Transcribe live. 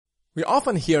We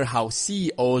often hear how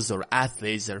CEOs or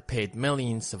athletes are paid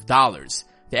millions of dollars.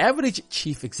 The average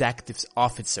chief executive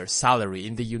officer salary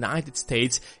in the United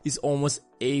States is almost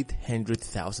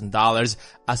 $800,000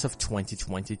 as of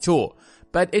 2022.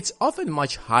 But it's often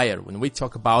much higher when we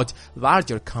talk about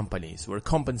larger companies where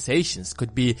compensations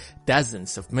could be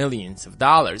dozens of millions of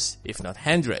dollars, if not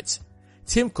hundreds.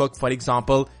 Tim Cook, for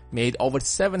example, made over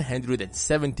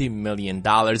 $770 million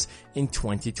in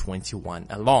 2021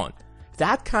 alone.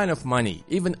 That kind of money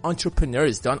even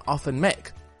entrepreneurs don't often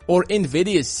make. Or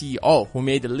Nvidia's CEO who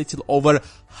made a little over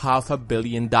 $500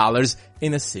 million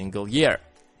in a single year.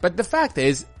 But the fact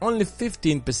is, only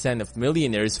 15% of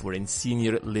millionaires were in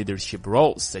senior leadership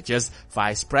roles such as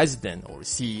vice president or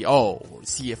CEO or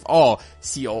CFO,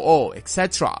 COO,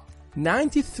 etc.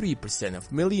 93%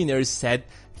 of millionaires said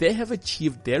they have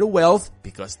achieved their wealth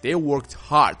because they worked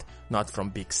hard, not from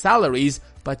big salaries,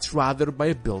 but rather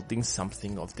by building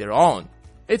something of their own.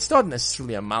 It's not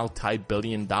necessarily a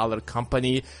multi-billion-dollar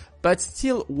company, but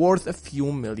still worth a few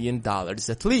 $1 million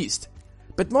at least.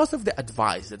 But most of the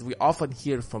advice that we often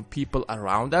hear from people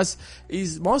around us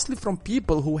is mostly from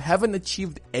people who haven't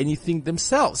achieved anything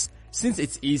themselves. Since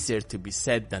it's easier to be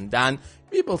said than done,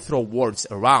 people throw words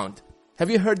around.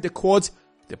 Have you heard the quote,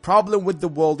 "The problem with the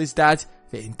world is that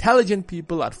the intelligent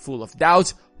people are full of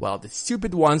doubt, while the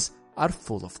stupid ones are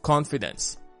full of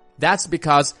confidence." That's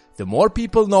because the more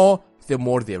people know, the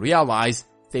more they realize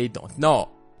they don't know.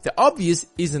 The obvious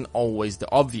isn't always the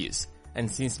obvious. And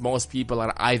since most people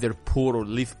are either poor or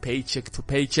live paycheck to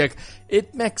paycheck,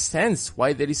 it makes sense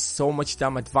why there is so much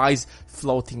dumb advice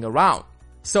floating around.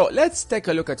 So let's take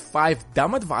a look at 5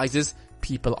 dumb advices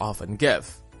people often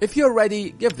give. If you're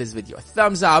ready, give this video a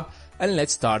thumbs up and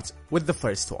let's start with the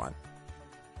first one.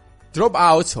 Drop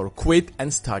out or quit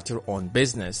and start your own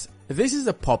business. This is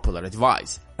a popular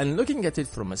advice, and looking at it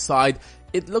from a side,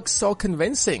 it looks so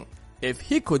convincing. If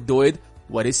he could do it,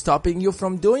 what is stopping you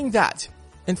from doing that?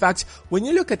 In fact, when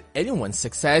you look at anyone's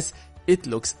success, it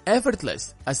looks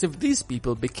effortless, as if these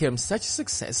people became such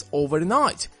success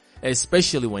overnight,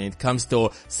 especially when it comes to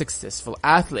successful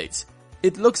athletes.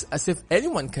 It looks as if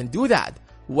anyone can do that.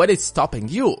 What is stopping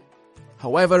you?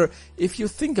 However, if you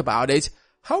think about it,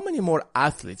 how many more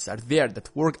athletes are there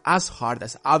that work as hard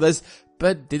as others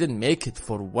but didn't make it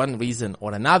for one reason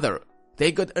or another?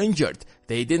 They got injured,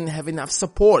 they didn't have enough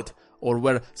support, or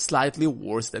were slightly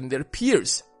worse than their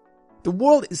peers. The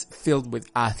world is filled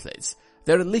with athletes.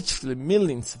 There are literally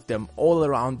millions of them all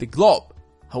around the globe.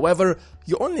 However,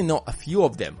 you only know a few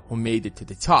of them who made it to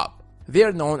the top. They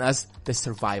are known as the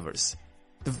survivors.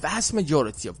 The vast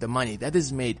majority of the money that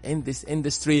is made in this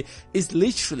industry is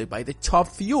literally by the top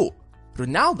few.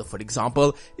 Ronaldo, for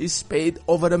example, is paid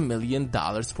over $1 million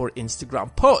for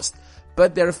Instagram posts,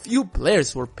 but there are few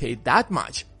players who are paid that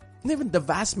much. And even the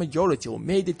vast majority who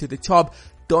made it to the top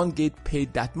don't get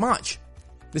paid that much.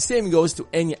 The same goes to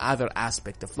any other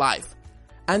aspect of life.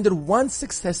 Under one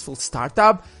successful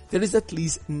startup, there is at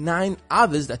least 9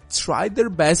 others that tried their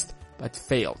best but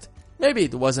failed. Maybe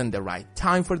it wasn't the right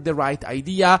time for the right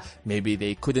idea, maybe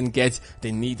they couldn't get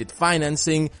the needed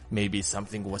financing, maybe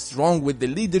something was wrong with the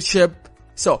leadership.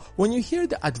 So, when you hear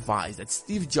the advice that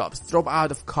Steve Jobs dropped out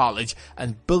of college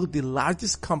and built the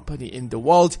largest company in the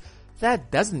world, that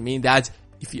doesn't mean that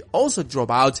if you also drop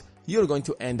out, you're going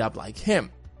to end up like him.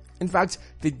 In fact,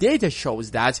 the data shows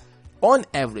that, on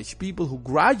average, people who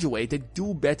graduated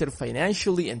do better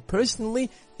financially and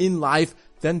personally in life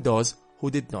than those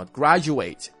who did not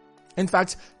graduate. In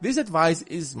fact, this advice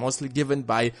is mostly given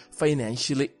by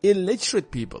financially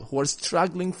illiterate people who are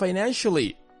struggling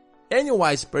financially. Any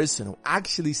wise person who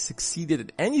actually succeeded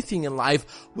at anything in life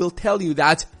will tell you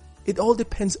that it all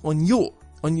depends on you,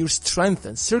 on your strength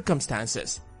and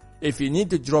circumstances. If you need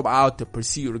to drop out to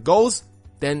pursue your goals,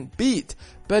 then be it,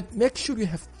 but make sure you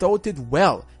have thought it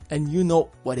well and you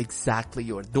know what exactly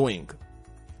you are doing.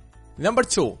 Number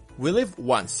 2, we live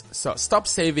once, so stop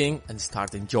saving and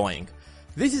start enjoying.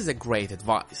 This is a great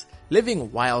advice.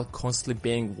 Living while constantly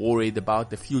being worried about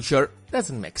the future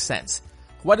doesn't make sense.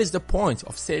 What is the point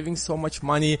of saving so much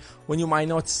money when you might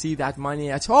not see that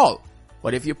money at all?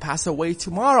 What if you pass away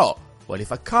tomorrow? What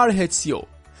if a car hits you?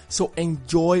 So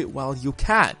enjoy while you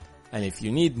can, and if you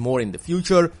need more in the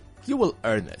future, you will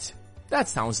earn it. That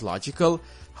sounds logical.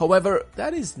 However,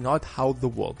 that is not how the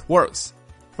world works.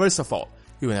 First of all,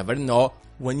 you never know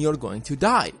when you're going to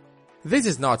die. This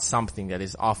is not something that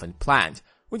is often planned.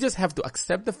 We just have to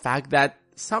accept the fact that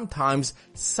sometimes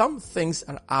some things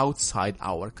are outside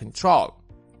our control.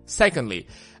 Secondly,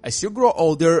 as you grow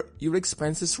older, your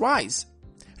expenses rise.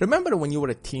 Remember when you were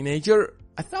a teenager?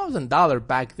 $1,000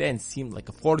 back then seemed like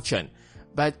a fortune.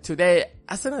 But today,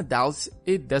 as an adult,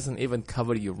 it doesn't even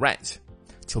cover your rent.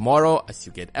 Tomorrow, as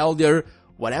you get older,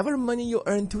 whatever money you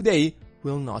earn today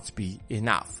will not be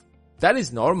enough. That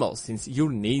is normal since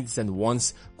your needs and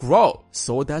wants grow,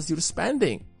 so does your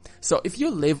spending. So if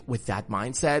you live with that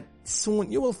mindset,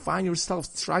 soon you will find yourself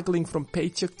struggling from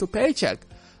paycheck to paycheck.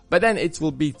 But then it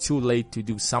will be too late to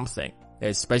do something,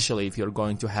 especially if you're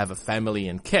going to have a family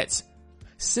and kids.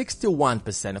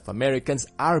 61% of Americans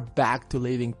are back to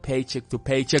living paycheck to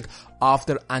paycheck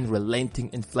after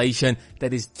unrelenting inflation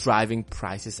that is driving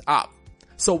prices up.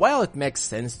 So while it makes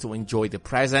sense to enjoy the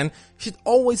present, you should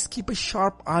always keep a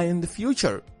sharp eye on the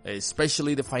future,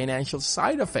 especially the financial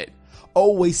side of it.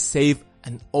 Always save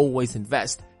and always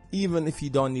invest, even if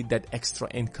you don't need that extra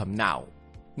income now.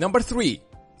 Number 3,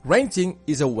 renting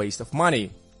is a waste of money.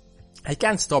 I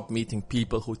can't stop meeting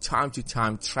people who time to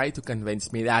time try to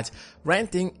convince me that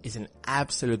renting is an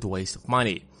absolute waste of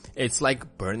money. It's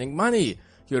like burning money.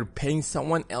 You're paying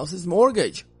someone else's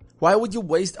mortgage. Why would you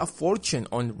waste a fortune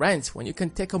on rent when you can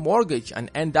take a mortgage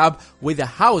and end up with a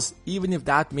house, even if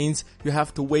that means you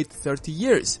have to wait 30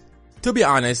 years? To be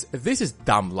honest, this is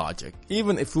dumb logic.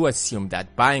 Even if you assume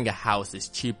that buying a house is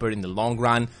cheaper in the long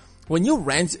run, when you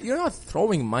rent, you're not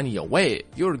throwing money away,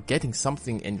 you're getting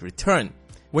something in return.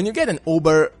 When you get an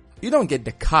Uber, you don't get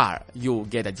the car, you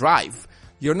get a drive.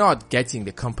 You're not getting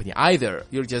the company either,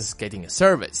 you're just getting a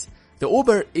service. The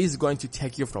Uber is going to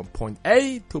take you from point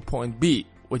A to point B,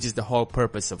 which is the whole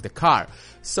purpose of the car.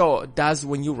 So that's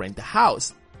when you rent a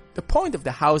house. The point of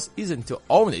the house isn't to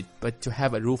own it, but to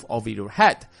have a roof over your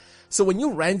head. So when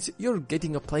you rent, you're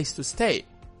getting a place to stay.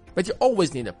 But you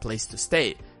always need a place to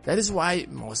stay. That is why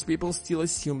most people still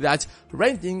assume that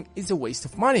renting is a waste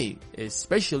of money,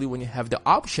 especially when you have the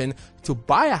option to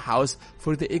buy a house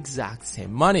for the exact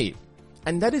same money.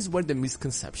 And that is where the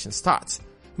misconception starts.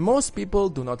 Most people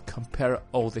do not compare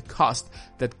all the cost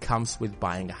that comes with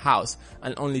buying a house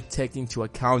and only take into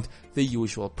account the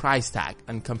usual price tag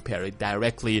and compare it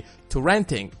directly to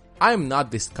renting. I am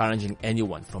not discouraging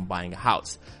anyone from buying a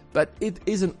house, but it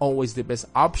isn't always the best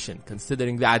option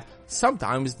considering that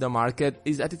sometimes the market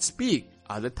is at its peak,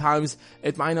 other times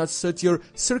it might not suit your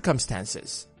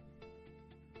circumstances.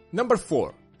 Number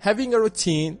 4, having a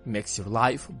routine makes your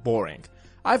life boring.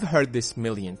 I've heard this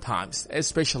 1,000,000 times,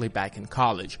 especially back in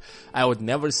college. I would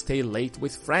never stay late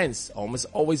with friends, almost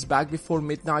always back before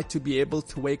midnight to be able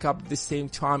to wake up at the same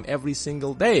time every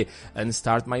single day and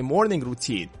start my morning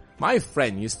routine. My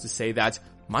friend used to say that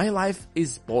my life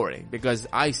is boring because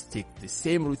I stick to the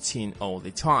same routine all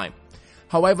the time.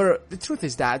 However, the truth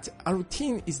is that a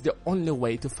routine is the only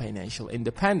way to financial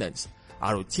independence.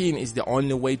 A routine is the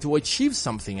only way to achieve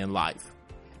something in life.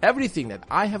 Everything that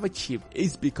I have achieved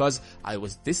is because I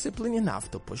was disciplined enough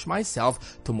to push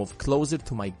myself to move closer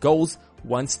to my goals,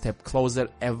 one step closer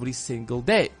every single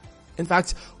day. In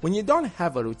fact, when you don't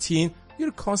have a routine,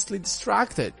 you're constantly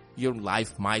distracted. Your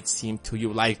life might seem to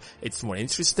you like it's more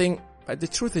interesting, but the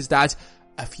truth is that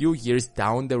a few years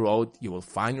down the road, you will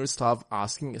find yourself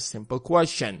asking a simple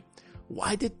question.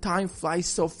 Why did time fly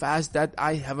so fast that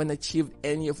I haven't achieved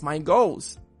any of my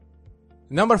goals?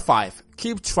 Number 5,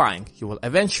 keep trying. You will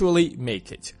eventually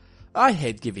make it. I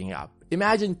hate giving up.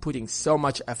 Imagine putting so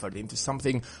much effort into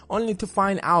something only to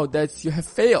find out that you have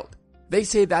failed. They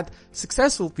say that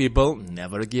successful people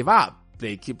never give up.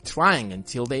 They keep trying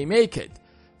until they make it.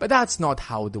 But that's not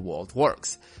how the world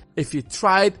works. If you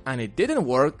tried and it didn't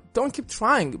work, don't keep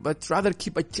trying, but rather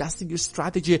keep adjusting your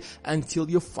strategy until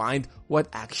you find what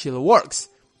actually works.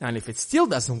 And if it still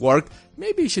doesn't work,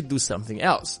 maybe you should do something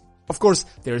else. Of course,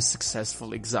 there are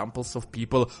successful examples of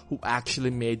people who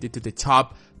actually made it to the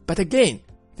top, but again,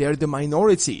 they are the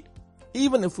minority.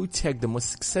 Even if we take the most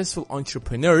successful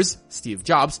entrepreneurs, Steve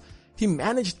Jobs, he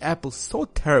managed Apple so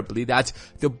terribly that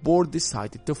the board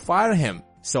decided to fire him.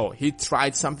 So he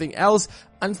tried something else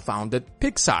and founded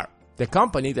Pixar, the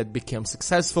company that became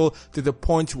successful to the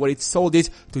point where it sold it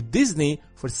to Disney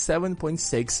for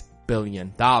 $7.6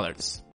 billion.